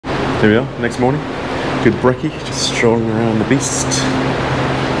Here we are, next morning. Good brekkie, just strolling around the beast.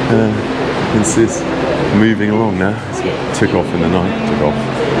 You can see it's moving along now. It took off in the night,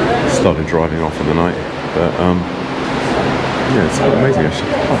 started driving off in the night. But yeah, it's quite amazing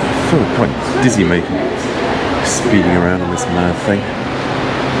actually. Oh, I feel quite dizzy making, speeding around on this mad thing.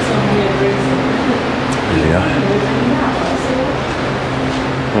 There we are.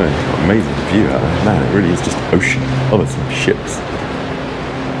 Oh, it's got an amazing view out there. Man, it really is just ocean. Oh, there's some ships.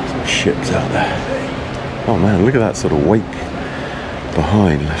 Some ships out there. Oh man, look at that sort of wake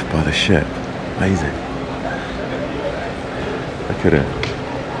behind left by the ship. Amazing. Look at it.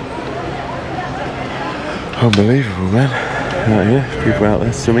 Unbelievable, man. Out here, people out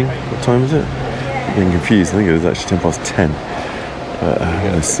there swimming. What time is it? I'm getting confused. I think it was actually 10:10. But I'm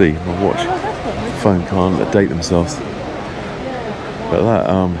going to see. My watch, phone can't date themselves. But that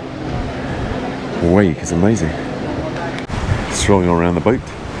wake is amazing. Strolling all around the boat.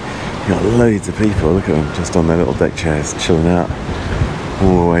 You've got loads of people. Look at them just on their little deck chairs, chilling out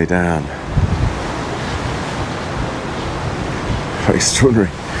all the way down. Quite extraordinary.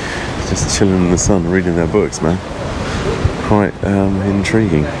 Just chilling in the sun, reading their books, man. Quite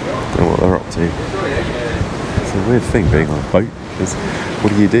intriguing what they're up to. It's a weird thing being on a boat, because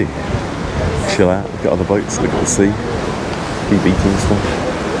what do? Chill out, look at other boats, look at the sea, keep eating stuff.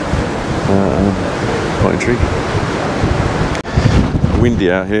 Quite intriguing. Windy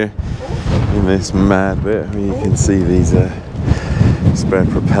out here in this mad bit. I mean, you can see these spare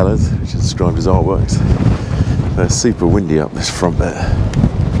propellers, which are described as artworks. They're super windy up this front bit.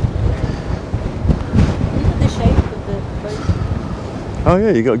 Oh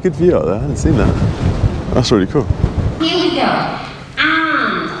yeah, you got a good view out there. I hadn't seen that. That's really cool. Here we go.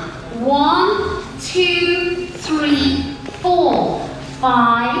 And 1, 2, 3, 4,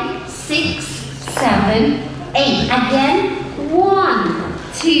 5, 6, 7, 8. Again. 1,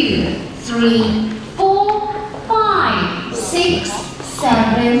 2, 3, 4, 5, 6,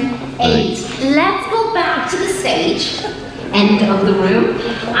 7, 8. Let's go back to the stage, end of the room,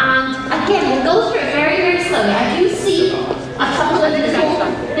 and again we'll go through it very, very slowly. I do see a couple of little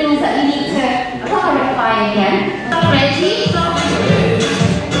things that you need to clarify again. Ready?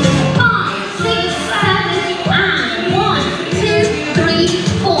 5, 6, 7, and 1, 2, 3,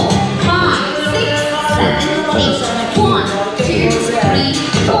 4, 5, 6, 7, 8. 1, 2, 3,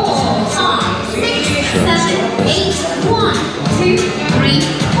 4, 5, 6, 7, 8. 1, 2, 3,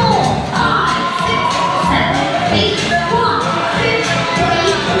 4, 5, 6, 7, 8. 1, 2, 3,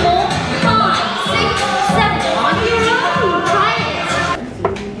 4, 5, 6, 7. On your own, try it.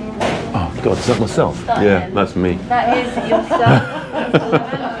 Oh God, is that myself? Yeah, that's me. That is yourself.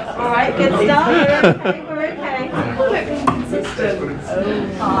 Alright, good start. We're okay. We're consistent.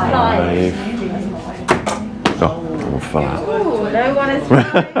 5. Oh, I fell out. Ooh, no one is fine.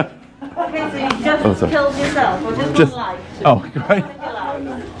 Okay, so you just killed yourself, or just one life? Oh, great.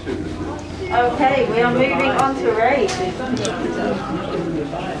 Okay, we are moving on to race.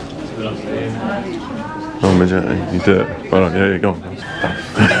 Oh, midget, you do it. Well done, yeah, you go on.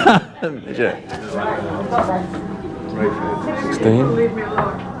 Midget. 16.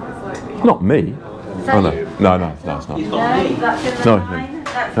 Not me. Oh no, no, it's not. No, that's in the line.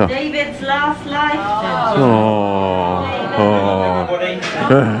 That's David's last life.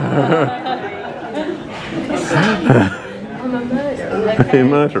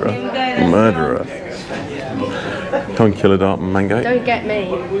 Murderer. Murderer. Can't kill a dark mango. Don't get me.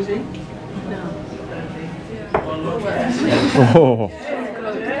 Oh.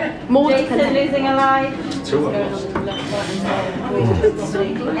 More Jason losing a life.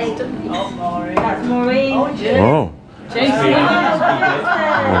 That's Maureen. Oh. Jason,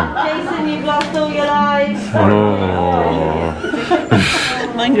 you've lost all your lives. Oh.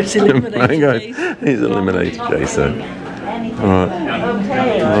 Mango's eliminated. Mango. He's eliminated, Jason. Alright.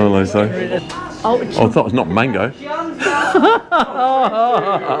 Okay. Hello, so. Oh, I thought it was not mango.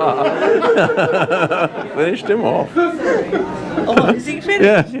 Finished him off. Oh, is he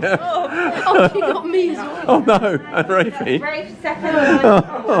finished? Yeah. Oh, she got me as well. Oh no, and Rafi. Rafe second.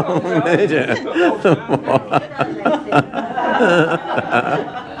 Oh, midget.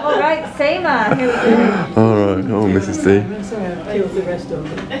 Alright, Seema, here we go. Alright, oh Mrs. D.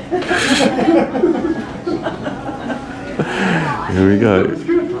 Here we go.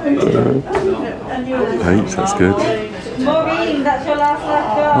 8, that's good. Maureen, that's your last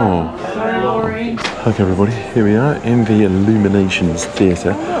left girl. Oh. Okay everybody, here we are in the Illuminations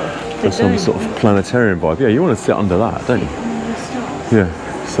Theatre for some sort of planetarium vibe. Yeah, you want to sit under that, don't you? Yeah,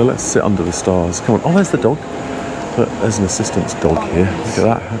 so let's sit under the stars. Come on, oh there's the dog. But there's an assistant's dog here. Look at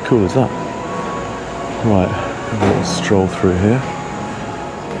that, how cool is that? Right, we'll stroll through here.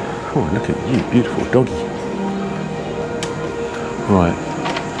 Oh, look at you, beautiful doggy. Right.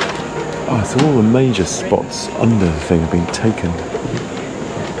 Oh, so all the major spots under the thing have been taken.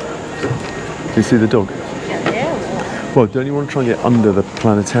 Do you see the dog? Yeah. Well, don't you want to try and get under the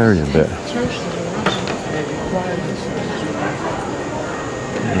planetarium bit?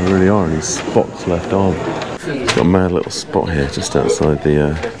 There really are any spots left, are there? It's got a mad little spot here, just outside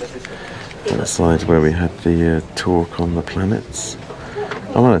the outside where we had the talk on the planets.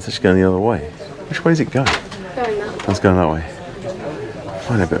 Oh no, it's actually going the other way. Which way does it go? Going that way. It's going that way. I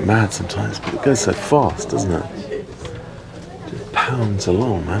find it a bit mad sometimes, but it goes so fast, doesn't it? Just pounds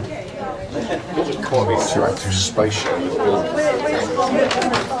along, man. Quite an interactive spaceship.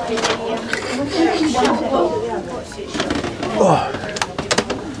 Oh.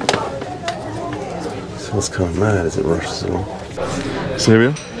 Smells kind of mad as it rushes along. So here we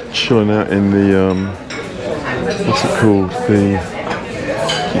are, chilling out in the what's it called? The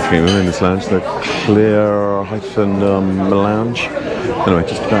keep getting in this lounge, the Clear-Lounge. Anyway,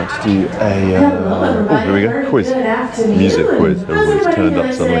 just about to do a oh, here we go, quiz, music quiz. Everybody's turned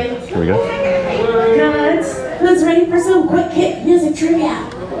up suddenly. Here we go. Who's ready for some quick hit music trivia?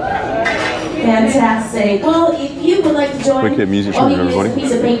 Fantastic. Well, if you would like to join, Quick hit music all trivia, you need is a everybody.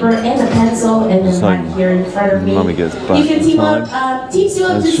 piece of paper and a pencil, and then So, right here in front of me, Mummy gets back you can in team time. up, teams you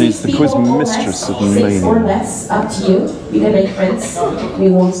up And to she's 6 the quiz people or mistress less, of 6 or Mania. less, up to you. You can make friends. We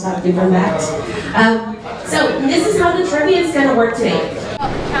won't stop you from that. So this is how the trivia is going to work today.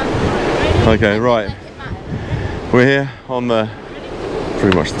 Okay, right. We're here on the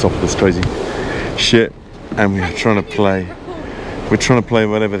pretty much the top of this crazy ship, and we're trying to play. We're trying to play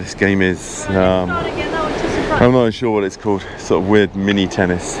whatever this game is. I'm not sure what it's called. Sort of weird mini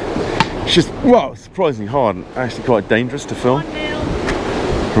tennis. It's just, well, surprisingly hard and actually quite dangerous to film.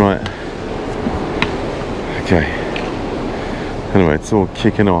 Right. Okay. Anyway, it's all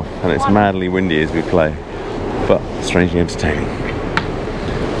kicking off and it's madly windy as we play, but strangely entertaining.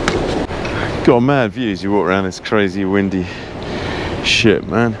 Got a mad view as you walk around this crazy windy ship,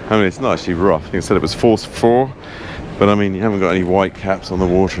 man. I mean, it's not actually rough. I think I said it was force 4. But I mean, you haven't got any white caps on the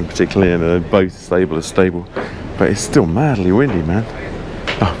water in particular, and they're both stable as stable. But it's still madly windy, man.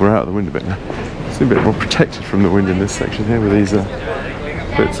 Oh, we're out of the wind a bit now. It's a bit more protected from the wind in this section here with these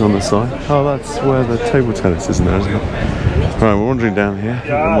bits on the side. Oh, that's where the table tennis is now, isn't it? Right, we're wandering down here.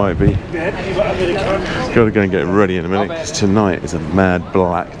 It might be. Got to go and get ready in a minute, because tonight is a mad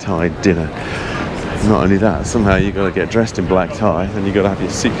black tie dinner. Not only that, somehow you've got to get dressed in black tie, and you've got to have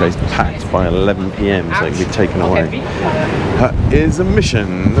your suitcase packed by 11 PM so it can be taken away. That is a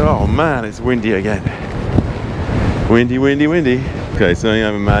mission. Oh man, it's windy again. Windy, windy, windy. Okay, so you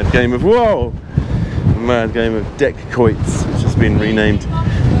have a mad game of, whoa! A mad game of deck quoits, which has been renamed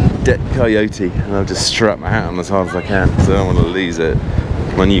Deck Coyote, and I've just strapped my hat on as hard as I can, so I don't want to lose it.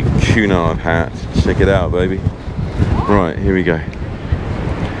 My new Cunard hat. Check it out, baby. Right, here we go.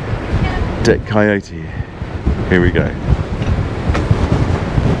 Deck Coyote. Here we go.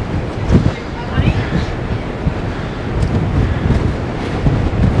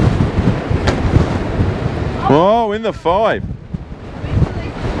 Whoa, in the 5.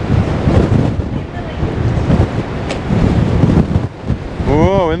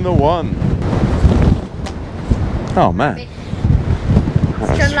 Whoa, in the 1. Oh man.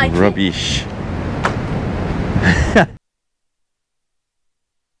 That's rubbish.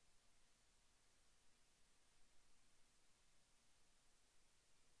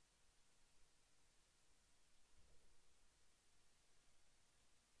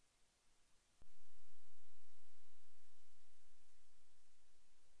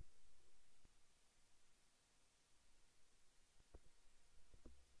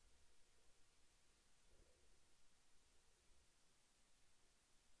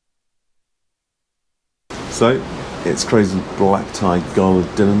 So, it's crazy black tie gala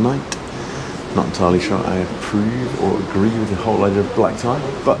dinner night. Not entirely sure I approve or agree with the whole idea of black tie,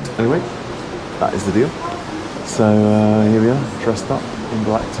 but anyway, that is the deal. So here we are, dressed up in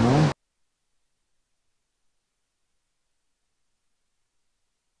black tie.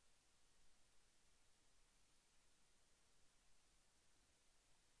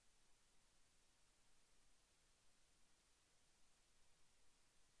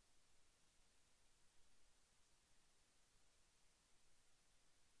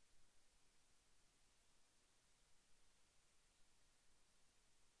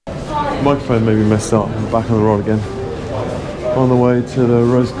 Microphone may be messed up. I'm back on the road again. On the way to the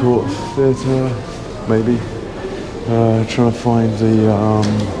Rose Court Theatre, maybe. Trying to find the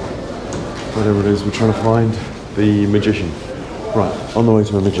whatever it is. We're trying to find the magician. Right, on the way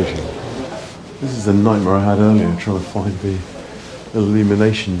to a magician. This is a nightmare I had earlier, trying to find the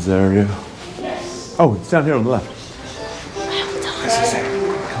illuminations area. Oh, it's down here on the left.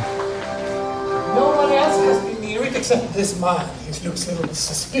 No one else has been near it except this man. He looks a little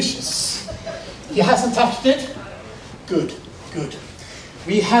suspicious. He hasn't touched it? Good, good.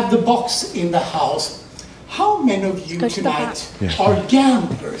 We have the box in the house. How many of you tonight are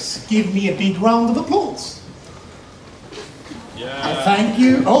gamblers? Give me a big round of applause. Yeah. Thank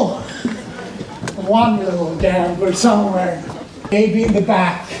you. Oh, one little gambler somewhere. Maybe in the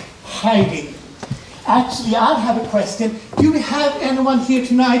back, hiding. Actually, I have a question. Do we have anyone here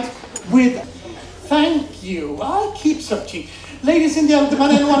tonight with... Thank you. I'll keep searching. Ladies and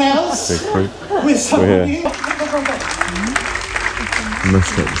gentlemen, anyone else? With somebody?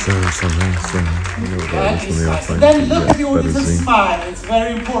 Messed up the sound somehow, so you know about this on the iPhone. Then look at the audience and smile. It's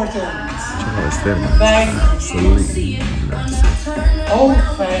very important. Thank you. Oh,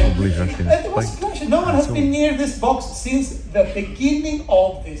 thank you. It was a pleasure. No one has been near this box since the beginning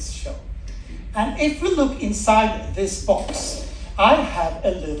of this show. And if we look inside this box, I have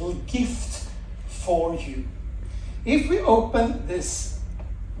a little gift for you. If we open this,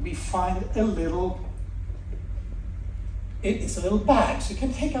 we find a little... It is a little bag, so you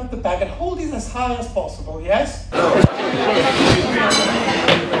can take out the bag and hold it as high as possible, yes?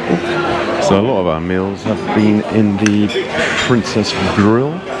 So a lot of our meals have been in the Princess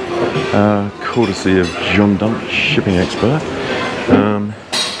Grill, courtesy of Dunt, shipping expert.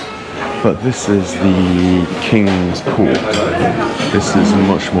 But this is the King's Court. This is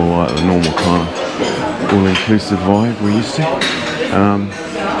much more like the normal kind of all-inclusive vibe we're used to.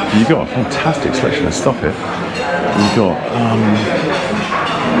 You've got a fantastic selection of stuff here. You've got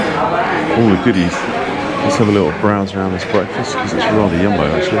all the goodies. Let's have a little browse around this breakfast because it's rather yumbo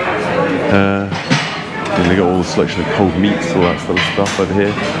actually. And they've got all the selection of cold meats, all that sort of stuff over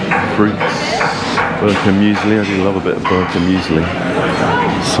here. Fruits, Burger muesli. I do love a bit of Burger muesli.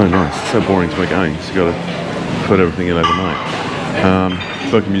 So nice. It's so boring to make at home, so you've got to put everything in overnight.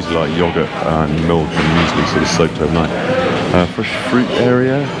 Burger muesli like yogurt and milk and muesli sort of soaked overnight. Fresh fruit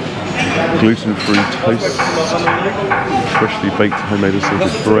area. Gluten-free toast, freshly baked homemade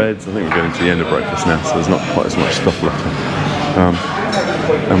assorted breads. I think we're getting to the end of breakfast now, so there's not quite as much stuff left.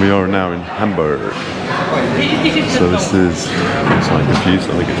 And we are now in Hamburg. So this is, I'm slightly confused,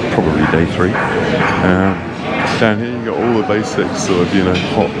 I think it's probably day 3. Down here you've got all the basics, sort of, you know,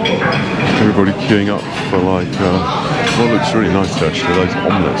 hot, everybody queuing up for like, what looks really nice actually, those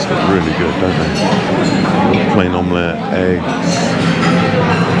omelettes look really good, don't they? Plain omelette, eggs,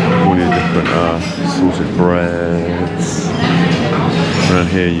 all your different salted breads. Around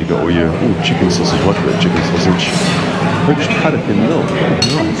here you've got all your chicken sausage, like a bit of chicken sausage. Poached haddock in milk,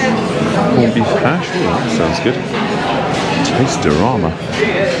 nice. Corned beef hash, that sounds good. Taste-orama.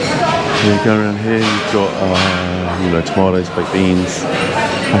 You go around here, you've got you know, tomatoes, baked beans,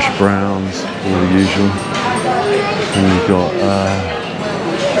 hash browns, all the usual. And you've got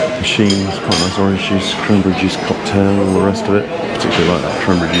machines, quite nice orange juice, cranberry juice cocktail, all the rest of it. Particularly like that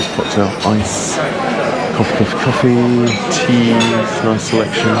cranberry juice cocktail. Ice, coffee, teas, nice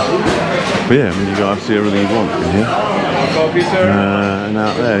selection. But yeah, I mean, you've got absolutely everything you want in here. And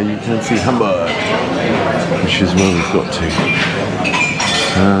out there you can see Hamburg, which is where we've got to.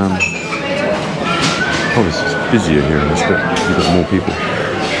 Probably it's just busier here in this bit. You've got more people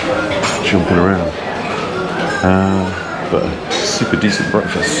jumping around. But super decent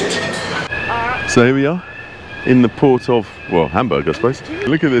breakfast. So here we are in the port of, well, Hamburg, I suppose.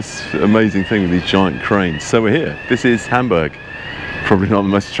 Look at this amazing thing with these giant cranes. So we're here. This is Hamburg. Probably not the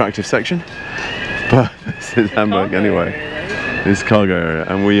most attractive section, but this is Hamburg anyway. This cargo area,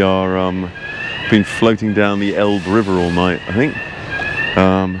 and we are been floating down the Elbe River all night, I think.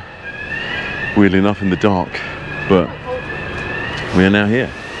 Weirdly enough in the dark, but we are now here.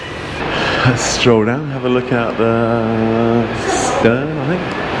 Let's stroll down, have a look at the stern, I think.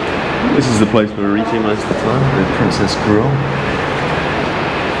 This is the place where we're eating most of the time, the Princess Grill.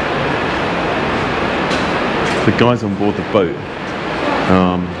 The guys on board the boat,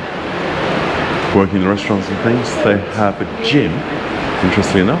 working in the restaurants and things, they have a gym,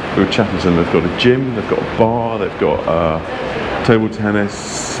 interestingly enough. We were chatting to them, they've got a gym, they've got a bar, they've got table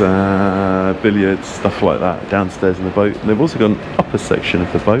tennis, billiards, stuff like that downstairs in the boat. And they've also got an upper section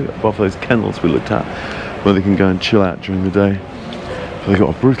of the boat above those kennels we looked at where they can go and chill out during the day. But they've got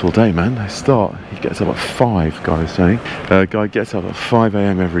a brutal day, man. They start, he gets up at 5, guy was saying. Guy gets up at 5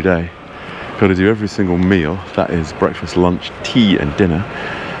 AM every day. Got to do every single meal. That is breakfast, lunch, tea and dinner.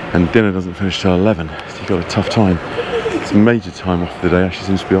 And dinner doesn't finish till 11. So you've got a tough time. It's a major time off of the day, actually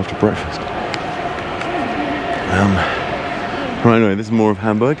seems to be after breakfast. Right, anyway, this is more of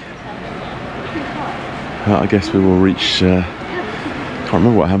Hamburg. I guess we will reach can't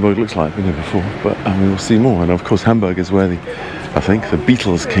remember what Hamburg looks like, I've been here before, but we will see more. And of course Hamburg is where I think the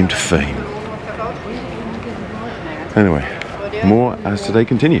Beatles came to fame. Anyway, more as today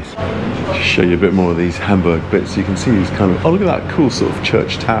continues. Just show you a bit more of these Hamburg bits. You can see these kind of, oh look at that cool sort of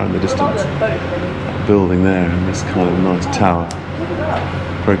church tower in the distance. That building there and this kind of nice tower.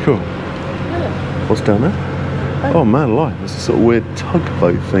 Very cool. What's down there? Oh man alive, there's a sort of weird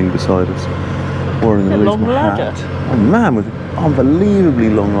tugboat thing beside us. Wearing a long ladder. Oh man, with an unbelievably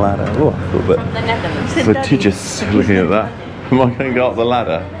long ladder. Oh, I feel a bit vertiginous looking at that. Am I going to go up the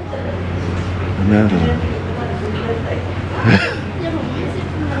ladder? No. I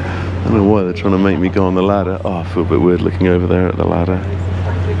don't know why they're trying to make me go on the ladder. Oh, I feel a bit weird looking over there at the ladder.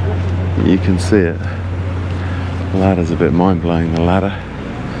 You can see it. The ladder's a bit mind-blowing, the ladder.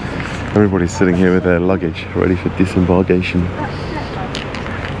 Everybody's sitting here with their luggage, ready for disembarkation.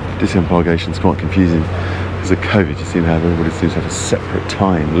 Disembarkation's quite confusing. Because of COVID, you seem to have, everybody seems to have a separate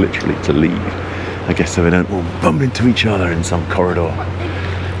time, literally, to leave. I guess so they don't all bump into each other in some corridor.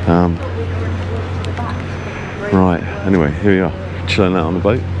 Right, anyway, here we are, chilling out on the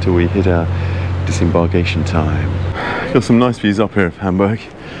boat till we hit our disembarkation time. Got some nice views up here of Hamburg.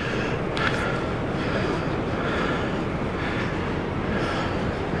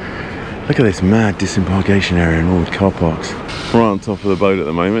 Look at this mad disembarkation area and all the car parks. Right on top of the boat at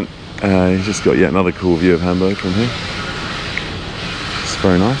the moment. You've just got yet another cool view of Hamburg from here. It's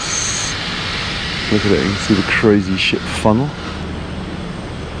very nice. Look at it, you can see the crazy ship funnel.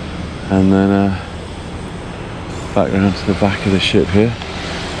 And then back around to the back of the ship here.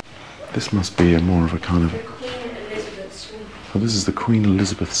 This must be more of a kind of... Oh, this is the Queen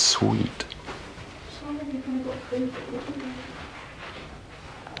Elizabeth suite.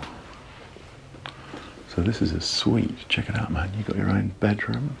 So this is a suite. Check it out, man. You got your own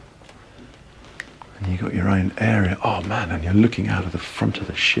bedroom. And you got your own area. Oh man, and you're looking out of the front of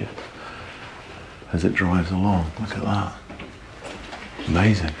the ship as it drives along. Look at that.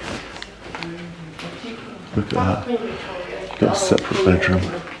 Amazing. Look at that. You've got a separate bedroom.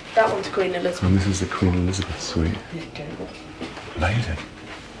 That one's Queen Elizabeth. And this is the Queen Elizabeth suite. Amazing.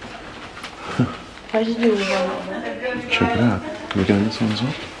 Why did you want that? Check it out. Can we go in this one as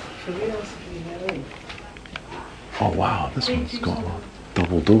well? Oh wow, this one's got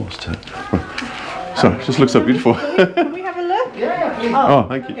double doors to it. Right. Sorry, it just looks so beautiful. Can we have a look? Oh,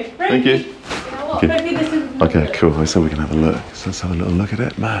 thank you. Thank you. Okay, cool. I said we can have a look. So let's have a little look at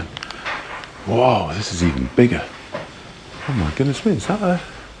it. Man. Whoa, this is even bigger. Oh my goodness me, is that a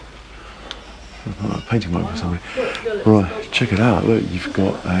painting might be somebody. Right, check it out. Look, you've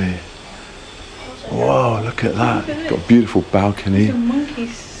got a... Whoa, look at that. You've got a beautiful balcony.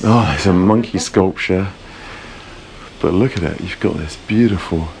 Oh, it's a monkey sculpture. But look at it, you've got this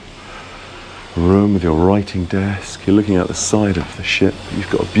beautiful room with your writing desk. You're looking out the side of the ship. You've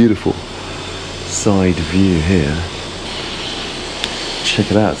got a beautiful side view here. Check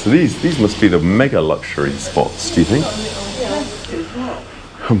it out. So these must be the mega luxury spots, do you think?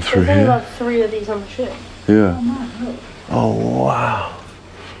 Come through There's here. only like 3 of these on the ship. Yeah. Oh wow.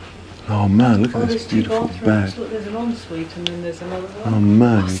 Oh man, look at this beautiful bed. Look, there's an ensuite and then there's another one. Oh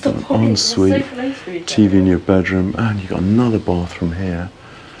man, you've got an ensuite, TV in your bedroom, and you've got another bathroom here.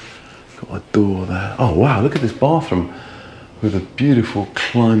 Got a door there. Oh wow, look at this bathroom with a beautiful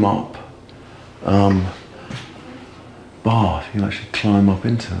climb up bath. You can actually climb up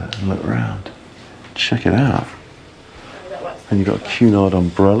into it and look around. Check it out. And you've got a Cunard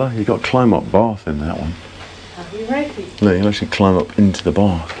umbrella. You've got a climb up bath in that one. Are you ready? No, you can actually climb up into the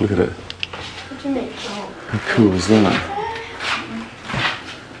bath. Look at it. What do you mean? How cool is that?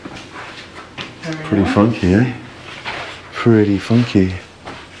 Pretty funky, eh? Pretty funky.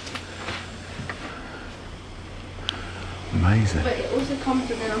 Amazing. But it also comes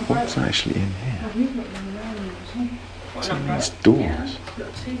with an umbrella. What's actually in here? What's in these doors?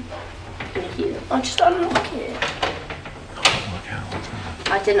 Thank you. I just unlock it.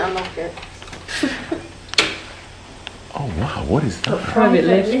 I didn't unlock it. Oh wow, what is that? Private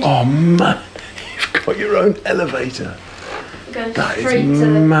lift. Oh man, you've got your own elevator. It goes That is straight to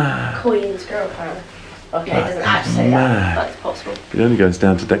the mad. Queen's girl power. Okay, That it doesn't is actually say mad. that, but it's possible. It only goes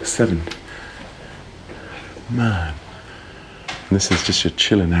down to deck 7. Man. And this is just your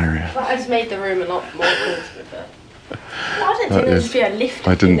chilling area. That has made the room a lot more cool to be fair. Well, I didn't think there would be a lift.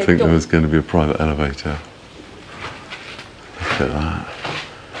 I didn't in the think there door. was going to be a private elevator. Look at that.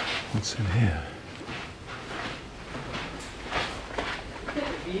 What's in here?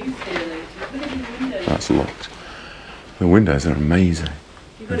 That's locked. The windows are amazing.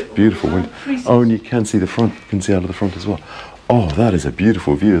 It's beautiful window. Oh, and you can see the front. You can see out of the front as well. Oh, that is a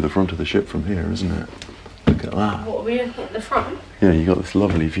beautiful view of the front of the ship from here, isn't it? Look Look at that. What are we looking at the front? Yeah, you got this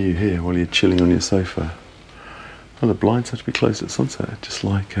lovely view here while you're chilling on your sofa. Well, the blinds have to be closed at sunset, just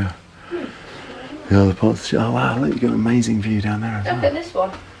like the other parts. Oh wow, look, you've got an amazing view down there as well. Look at this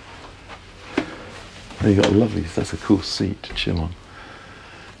one. Oh, you got a lovely, that's a cool seat to chill on.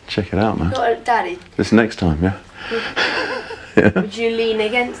 Check it out, man. Got a daddy. This next time, yeah? Yeah. Would you lean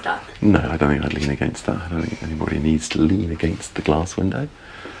against that? No, I don't think I'd lean against that. I don't think anybody needs to lean against the glass window.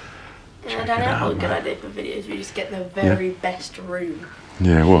 Yeah, Danny, I've got a good idea for videos. We just get the very best room.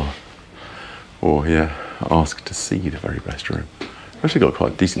 Yeah, well, or yeah, ask to see the very best room. We've actually got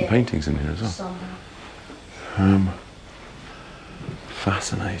quite decent paintings in here as well.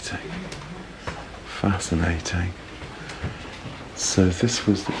 Fascinating. Fascinating. So this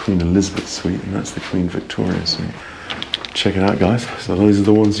was the Queen Elizabeth suite, and that's the Queen Victoria suite. Check it out, guys. So those are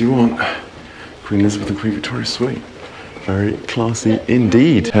the ones you want. Queen Elizabeth and Queen Victoria suite. Very classy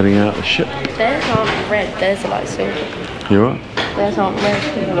indeed. Heading out the ship. Theirs aren't red, theirs are like silver. You what? Theirs aren't red.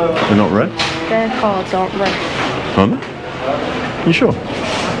 They're not red? Their cards aren't red. Aren't they? You sure?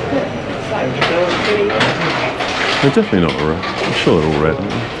 They're definitely not red. I'm sure they're all red, aren't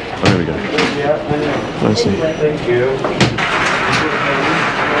they? Oh, there we go. I see. Thank you.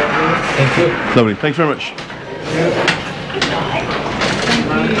 Thank you. Lovely. Thanks very much.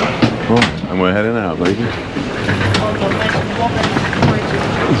 Right, and we're heading out, baby.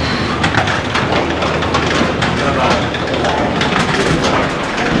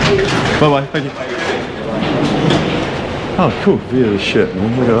 Bye-bye. Thank you. Oh, cool. View of the ship,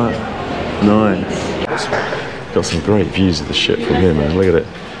 man. Look at that. Nice. Got some great views of the ship from here, man. Look at it.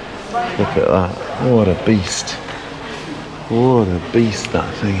 Look at that. What a beast. What a beast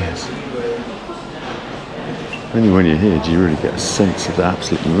that thing is. Only when you're here do you really get a sense of the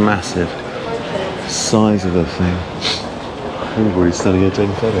absolute massive size of the thing. Everybody's standing here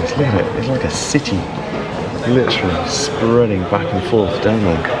taking photos. Look at it. It's like a city. Literally spreading back and forth down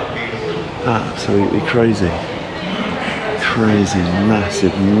there. Absolutely crazy. Crazy,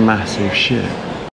 massive, massive ship.